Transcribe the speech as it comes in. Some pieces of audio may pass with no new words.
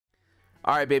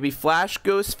All right, baby. Flash,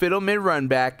 Ghost, Fiddle, mid, run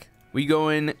back. We go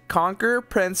in Conquer,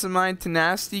 Prensamine,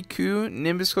 Tenacity, Coup,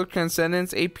 Nimbus Cloak,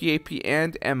 Transcendence, AP,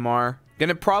 and MR.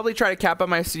 Gonna probably try to cap out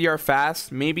my CDR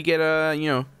fast. Maybe get a,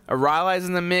 a Rylai's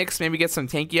in the mix. Maybe get some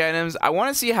tanky items. I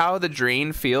want to see how the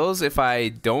drain feels if I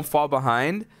don't fall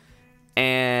behind.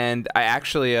 And I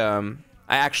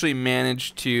actually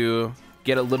managed to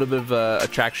get a little bit of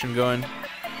attraction going.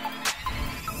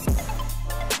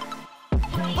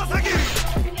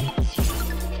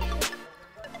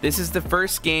 This is the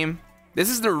first game. This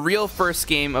is the real first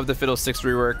game of the Fiddlesticks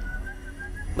rework.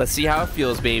 Let's see how it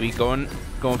feels, baby. Going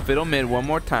Fiddle mid one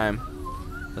more time.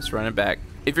 Let's run it back.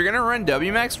 If you're gonna run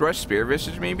WMAX, rush Spear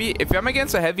Visage maybe. If I'm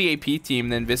against a heavy AP team,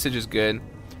 then Visage is good.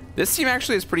 This team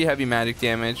actually has pretty heavy magic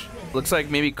damage. Looks like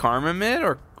maybe Karma mid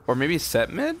or maybe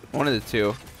Set mid. One of the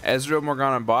two. Ezreal,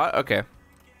 Morgana bot. Okay.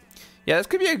 Yeah, this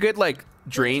could be a good like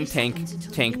drain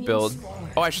tank build.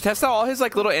 Oh, I should test out all his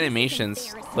like little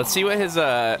animations. Let's see what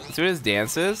his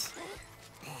dance is.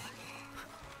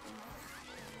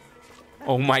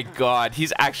 Oh my god,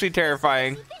 he's actually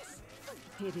terrifying.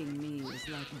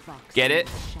 Get it?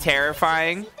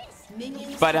 Terrifying.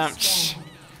 But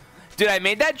dude, I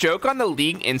made that joke on the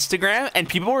League Instagram and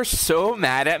people were so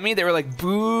mad at me. They were like,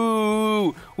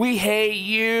 "Boo! We hate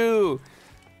you.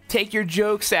 Take your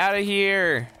jokes out of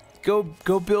here. Go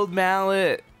build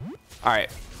Mallet." All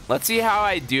right, let's see how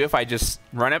I do if I just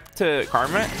run up to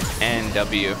Karma and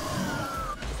W.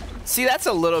 See, that's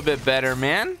a little bit better,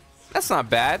 man. That's not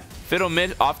bad. Fiddle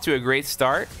mid off to a great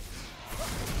start.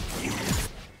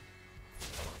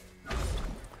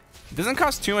 It doesn't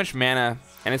cost too much mana,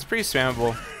 and it's pretty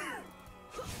spammable.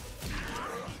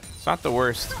 It's not the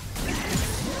worst.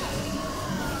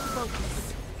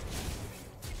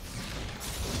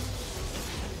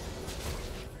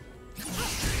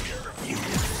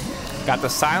 Got the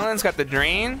silence, got the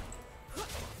drain.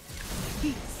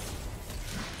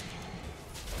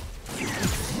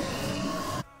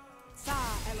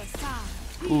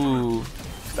 Ooh,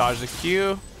 dodge the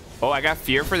Q. Oh, I got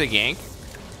fear for the gank.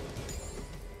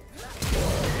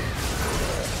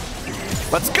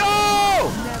 Let's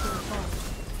go!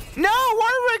 No,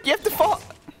 REWORK, you have to fall.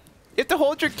 You have to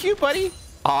hold your Q, buddy.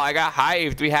 Oh, I got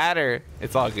hived. We had her.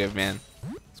 It's all good, man.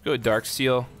 Let's go Dark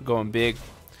Steel, going big.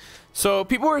 So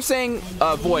people were saying,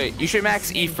 Void, you should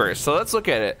max E first. So let's look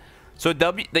at it. So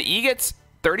the E gets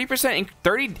 30%,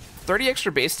 30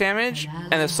 extra base damage,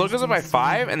 and the slow goes up by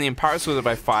 5, and the empower goes up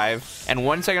by 5, and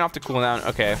 1 second off the cooldown.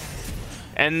 Okay.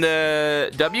 And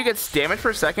the W gets damage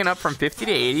per second up from 50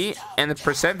 to 80, and the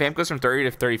percent vamp goes from 30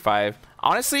 to 35.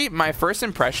 Honestly, my first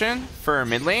impression for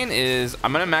mid lane is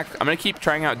I'm gonna keep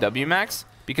trying out W max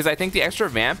because I think the extra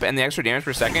vamp and the extra damage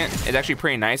per second is actually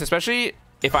pretty nice, especially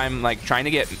if I'm like trying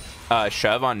to get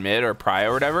shove on mid or pry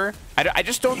or whatever. I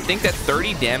just don't think that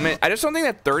 30 damage. I just don't think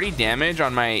that 30 damage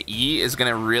on my E is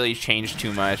gonna really change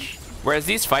too much. Whereas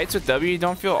these fights with W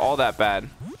don't feel all that bad.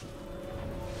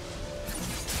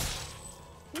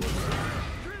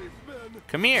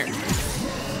 Come here.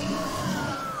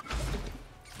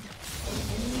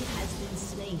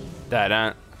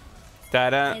 Da-da.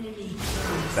 Da-da.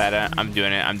 Da-da. I'm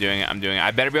doing it. I'm doing it. I'm doing it.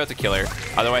 I better be able to kill her.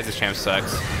 Otherwise, this champ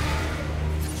sucks.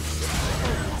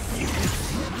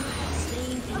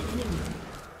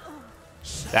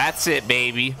 That's it,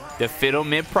 baby. The Fiddle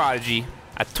mid prodigy.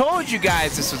 I told you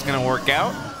guys this was going to work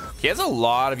out. He has a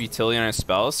lot of utility on his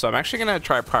spells, so I'm actually going to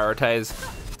try to prioritize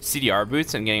CDR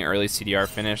boots and getting early CDR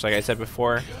finish, like I said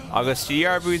before. I'll go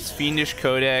CDR boots, Fiendish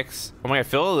Codex. Oh my god,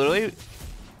 Phil literally,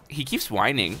 he keeps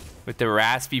whining with the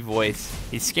raspy voice.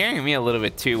 He's scaring me a little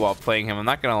bit too while playing him, I'm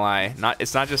not gonna lie.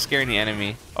 It's not just scaring the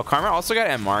enemy. Oh, Karma also got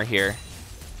MR here.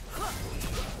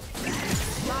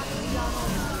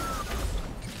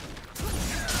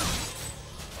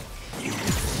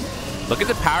 Look at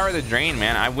the power of the drain,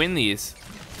 man. I win these.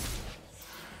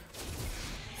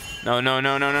 No, no,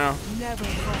 no, no, no. Never.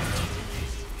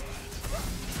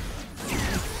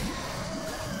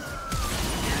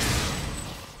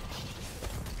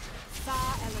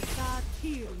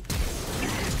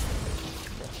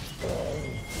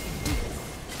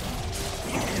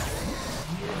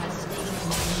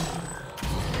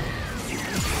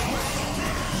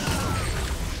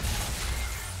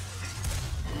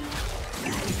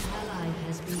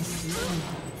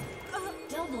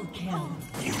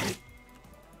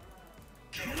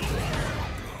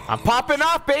 I'm popping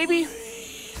off, baby.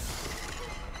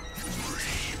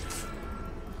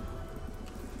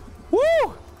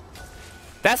 Woo!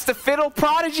 That's the Fiddle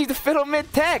prodigy, the Fiddle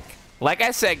mid tech. Like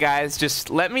I said, guys, just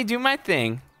let me do my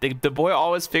thing. The boy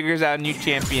always figures out new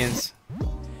champions.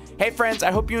 Hey friends, I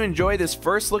hope you enjoy this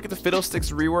first look at the Fiddlesticks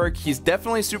rework. He's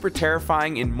definitely super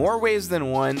terrifying in more ways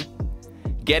than one.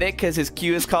 Get it? Because his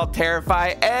Q is called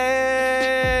Terrify.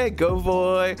 Hey! Go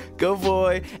boy! Go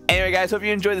boy! Anyway guys, hope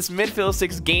you enjoy this mid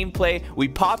Fiddlesticks gameplay. We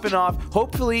popping off.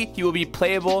 Hopefully he will be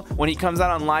playable when he comes out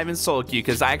on live in solo queue,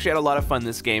 because I actually had a lot of fun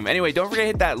this game. Anyway, don't forget to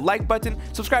hit that like button,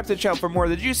 subscribe to the channel for more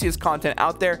of the juiciest content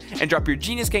out there, and drop your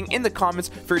genius gang in the comments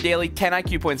for daily 10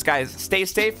 IQ points. Guys, stay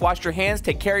safe, wash your hands,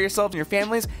 take care of yourselves and your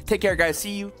families. Take care guys,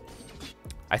 see you.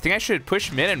 I think I should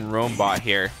push mid and roam bot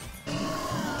here.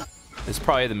 This is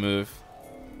probably the move.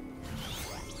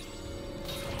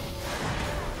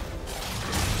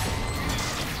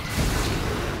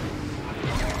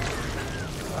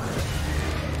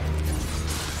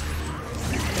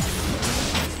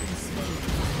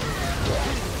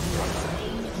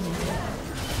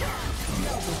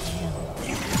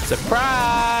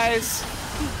 Surprise!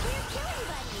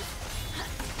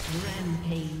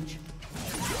 Rampage.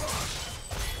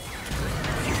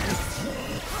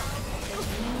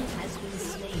 Has been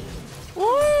slain.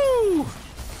 Woo!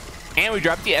 And we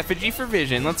dropped the effigy for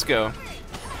vision. Let's go.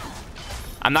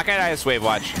 I'm not gonna die this wave,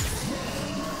 watch.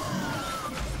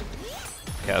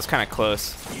 Okay, that was kind of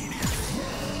close.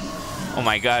 Oh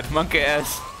my god, Monka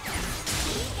S.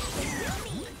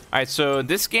 Alright, so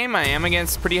this game I am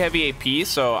against pretty heavy AP,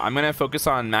 so I'm going to focus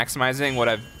on maximizing what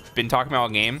I've been talking about all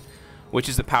game, which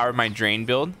is the power of my Drain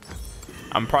build.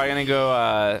 I'm probably going to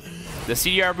go the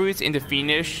CDR boots into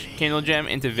Fiendish, Kindle Gem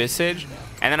into Visage,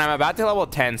 and then I'm about to level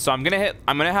 10, so I'm going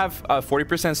to have 40%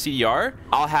 CDR.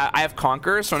 I have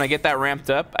Conquer, so when I get that ramped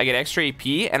up, I get extra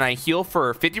AP, and I heal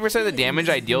for 50% of the damage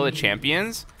I deal to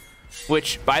champions,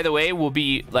 which, by the way, will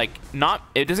be, like,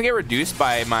 it doesn't get reduced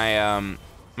by my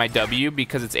W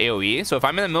because it's AoE. So if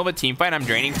I'm in the middle of a team fight and I'm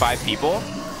draining 5 people,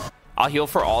 I'll heal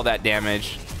for all that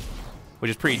damage,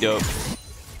 which is pretty dope.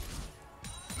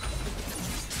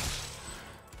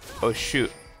 Oh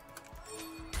shoot.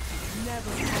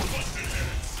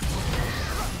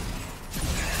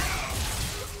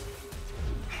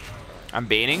 I'm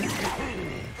baiting.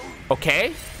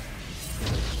 Okay.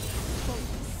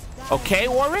 Okay,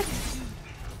 Warwick.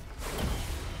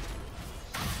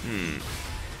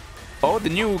 Oh, the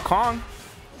new Kong.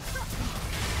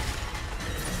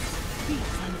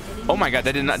 Oh my god,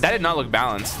 that did not look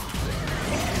balanced.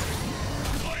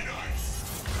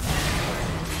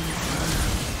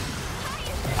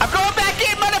 I'm going back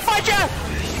in, motherfucker!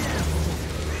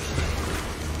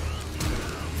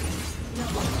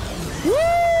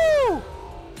 Woo!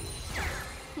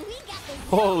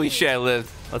 Holy shit, I lived.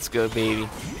 Let's go, baby.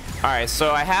 Alright, so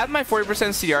I have my 40%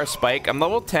 CDR spike. I'm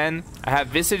level 10. I have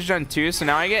Visage done too, so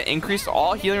now I get increased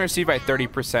all healing received by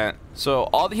 30%. So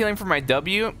all the healing from my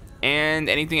W and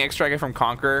anything extra I get from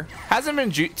Conquer hasn't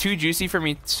been too juicy for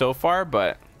me so far,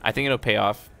 but I think it'll pay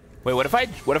off. Wait, what if I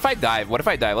dive? What if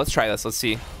I dive? Let's try this. Let's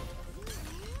see.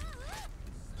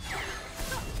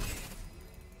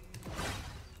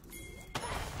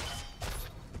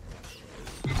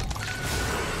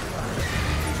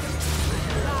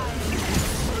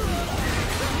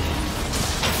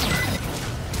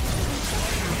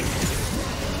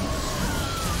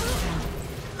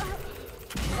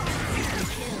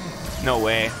 No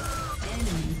way.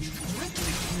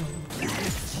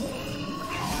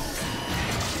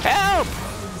 Help!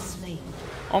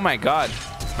 Oh my god.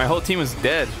 My whole team was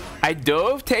dead. I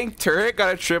dove, tanked turret,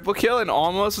 got a triple kill, and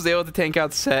almost was able to tank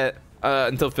out set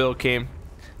until Phil came.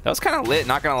 That was kind of lit,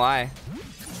 not gonna lie.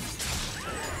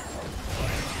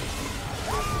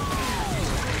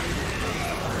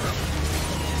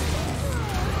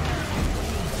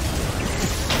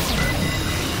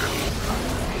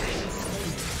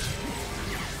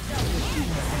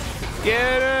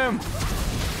 Get him!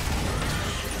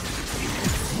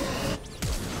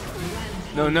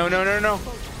 No, no, no, no, no.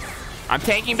 I'm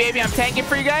tanking, baby. I'm tanking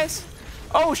for you guys.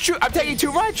 Oh, shoot. I'm tanking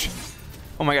too much.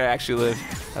 Oh, my God. I actually lived.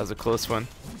 That was a close one.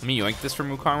 Let me yoink this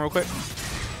from Wukong real quick.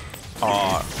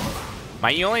 Oh,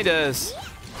 my E only does...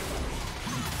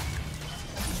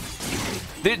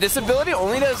 Dude, this ability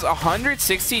only does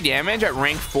 160 damage at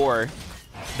rank 4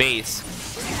 base.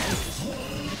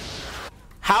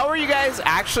 How are you guys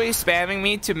actually spamming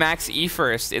me to max E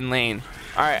first in lane?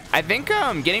 Alright, I think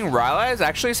getting Rylai's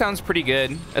actually sounds pretty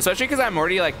good. Especially because I'm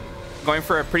already like going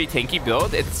for a pretty tanky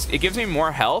build. It gives me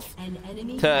more health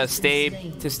to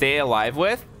stay alive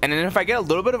with. And then if I get a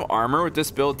little bit of armor with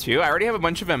this build too, I already have a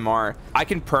bunch of MR. I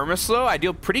can perma-slow, I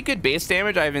deal pretty good base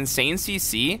damage, I have insane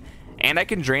CC, and I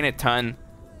can drain a ton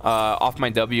off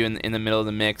my W in the middle of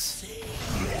the mix.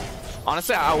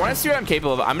 Honestly, I want to see what I'm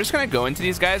capable of. I'm just going to go into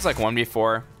these guys like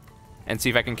 1v4 and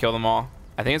see if I can kill them all.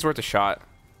 I think it's worth a shot.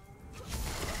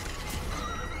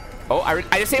 Oh,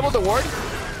 I disabled the ward.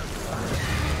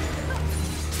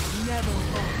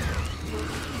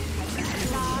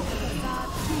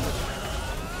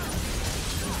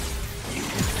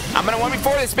 I'm gonna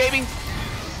 1v4 this, baby.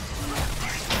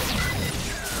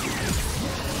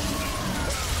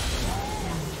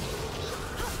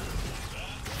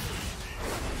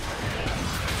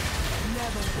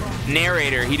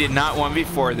 Narrator, he did not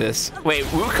 1v4 this. Wait,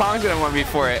 Wukong's gonna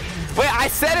 1v4 it. Wait, I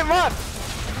set him up.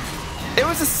 It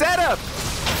was a setup.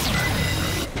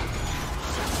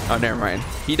 Oh, never mind.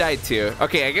 He died too.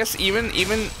 Okay, I guess even the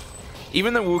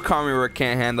Wukong rework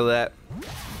can't handle that.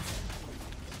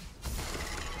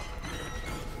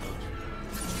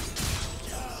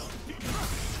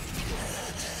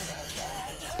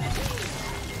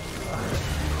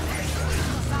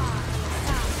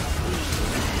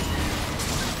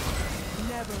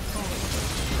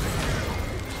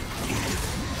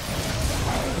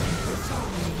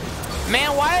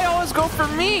 Man, why I always go for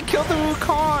me? Kill the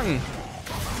Wukong.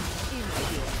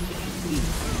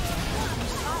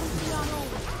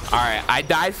 Alright, I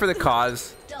died for the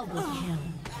cause.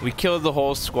 We killed the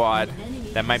whole squad.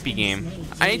 That might be game.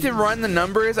 I need to run the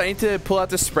numbers. I need to pull out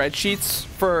the spreadsheets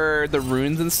for the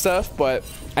runes and stuff, but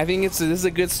I think this is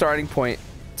a good starting point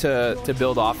to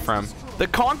build off from. The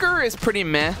Conqueror is pretty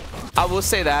meh. I will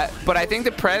say that, but I think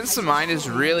the Presence of Mind is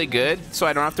really good, so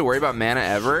I don't have to worry about mana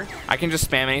ever. I can just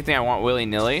spam anything I want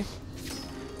willy-nilly.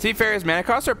 To be fair, his mana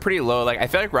costs are pretty low. Like, I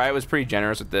feel like Riot was pretty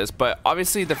generous with this, but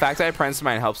obviously the fact that I have Presence of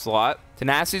Mind helps a lot.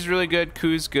 Tenacity's really good,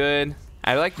 Ku's good.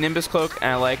 I like Nimbus Cloak,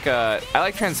 and I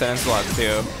like Transcendence a lot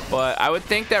too. But I would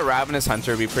think that Ravenous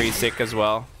Hunter would be pretty sick as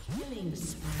well.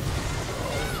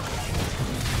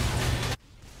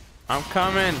 I'm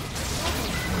coming.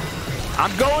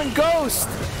 I'm going Ghost.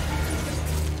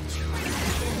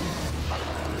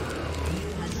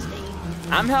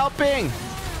 I'm helping.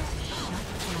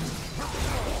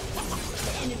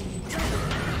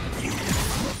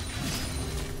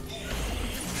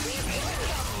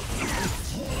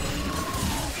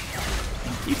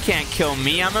 You can't kill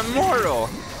me, I'm immortal.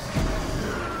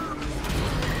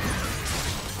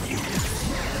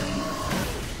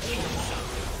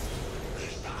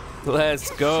 Let's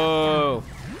go.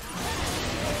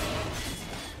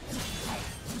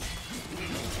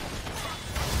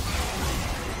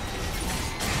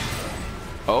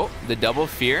 Oh, the double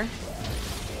fear.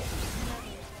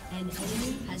 An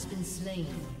enemy has been slain.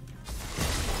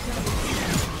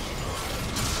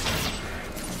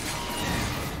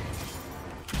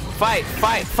 Fight,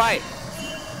 fight, fight.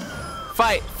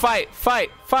 Fight, fight,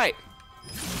 fight, fight.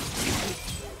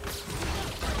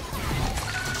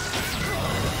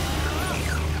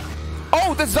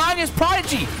 Oh, the Zanya's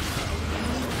Prodigy.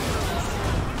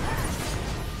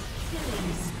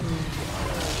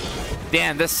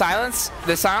 Damn, the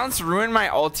silence ruined my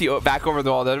ulti back over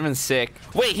the wall. That would have been sick.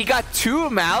 Wait, he got 2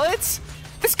 mallets?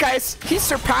 This he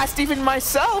surpassed even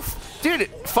myself. Dude,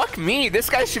 fuck me. This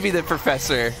guy should be the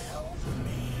professor.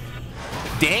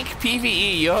 Dank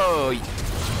PvE, yo.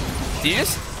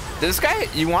 This guy,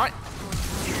 you want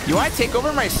to take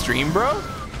over my stream, bro?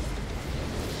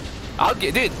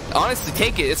 Dude, honestly,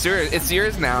 take it. It's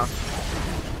yours now.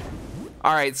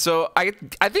 All right, so I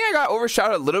think I got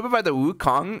overshadowed a little bit by the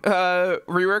Wukong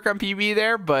rework on PvE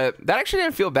there, but that actually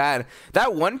didn't feel bad.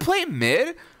 That one play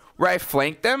mid where I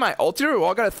flanked them, I ulted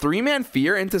wall, got a 3-man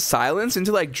fear into silence,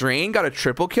 into like drain, got a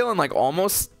triple kill, and like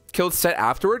almost killed Set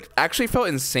afterward. Actually felt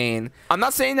insane. I'm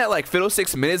not saying that like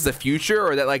Fiddlesticks mid is the future,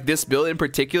 or that like this build in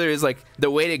particular is like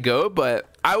the way to go, but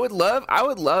I would love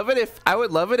it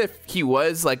if he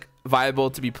was like viable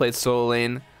to be played solo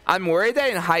lane. I'm worried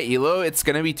that in high elo it's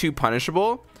gonna be too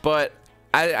punishable, but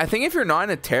I think if you're not in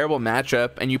a terrible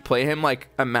matchup and you play him like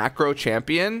a macro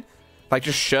champion, like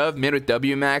just shove mid with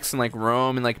W max and like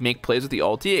roam and like make plays with the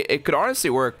ulti, it could honestly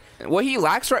work. What he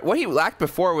lacked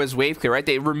before was wave clear, right?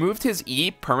 They removed his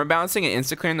E permabouncing and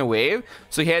insta clearing the wave,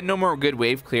 so he had no more good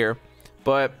wave clear.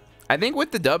 But I think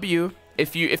with the W,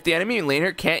 if the enemy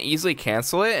laner can't easily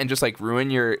cancel it and just like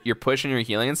ruin your push and your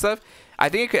healing and stuff, I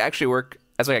think it could actually work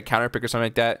as like a counter pick or something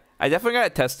like that. I definitely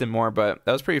gotta test him more, but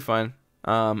that was pretty fun.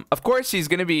 Of course he's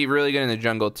gonna be really good in the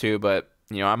jungle too, but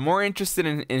you know, I'm more interested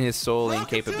in his solo lane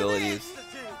capabilities.